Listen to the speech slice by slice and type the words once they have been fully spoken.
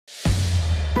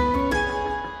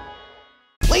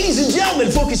Ladies and gentlemen,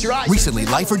 focus your eyes. Recently,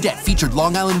 Life or Debt featured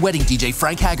Long Island wedding DJ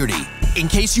Frank Haggerty. In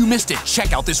case you missed it,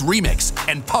 check out this remix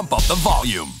and pump up the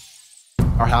volume.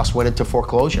 Our house went into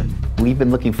foreclosure. We've been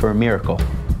looking for a miracle.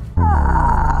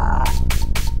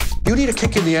 You need a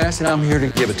kick in the ass, and I'm here to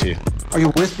give it to you. Are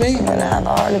you with me? I'm gonna have a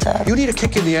heart attack. You need a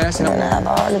kick in the ass, and I'm gonna have a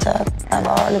heart attack. Have a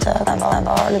heart attack. Have a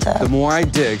heart attack. The more I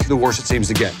dig, the worse it seems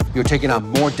to get. You're taking on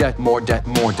more debt, more debt,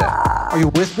 more debt. Are you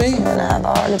with me? I'm gonna have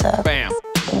a heart attack. Bam.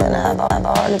 I'm gonna have a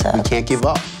heart attack. We can't give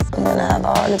up. I'm gonna have a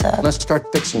heart attack. Let's start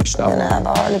fixing stuff. I'm gonna have a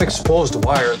heart attack. Expose the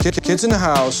wire. Kids in the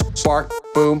house. Spark,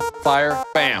 boom, fire,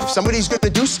 bam. If somebody's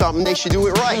gonna do something, they should do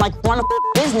it right. Like run a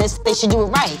business, they should do it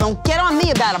right. Don't get on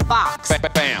me about a box.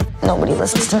 Bam. Nobody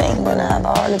listens to me. I'm gonna have a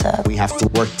heart attack. We have to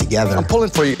work together. I'm pulling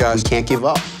for you guys. We can't give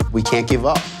up. We can't give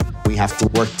up. We have to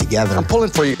work together. I'm pulling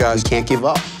for you guys. We can't give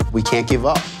up. We can't give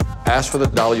up. Ask for the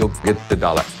dollar, you'll get the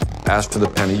dollar. Ask for the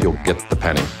penny, you'll get the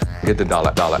penny. Get the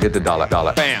dollar, get the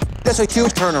dollar. Bam. That's a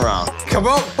huge turnaround. Come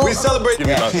on, we celebrate.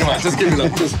 Come on, just give me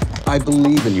that. I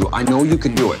believe in you. I know you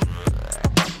can do it.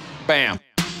 Bam.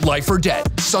 Life or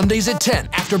Debt, Sundays at 10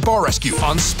 after Bar Rescue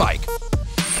on Spike.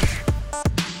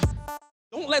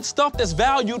 Don't let stuff that's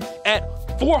valued at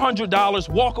 $400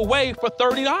 walk away for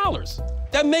 $30.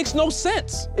 That makes no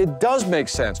sense. It does make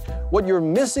sense. What you're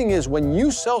missing is when you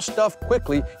sell stuff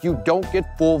quickly, you don't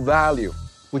get full value.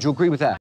 Would you agree with that?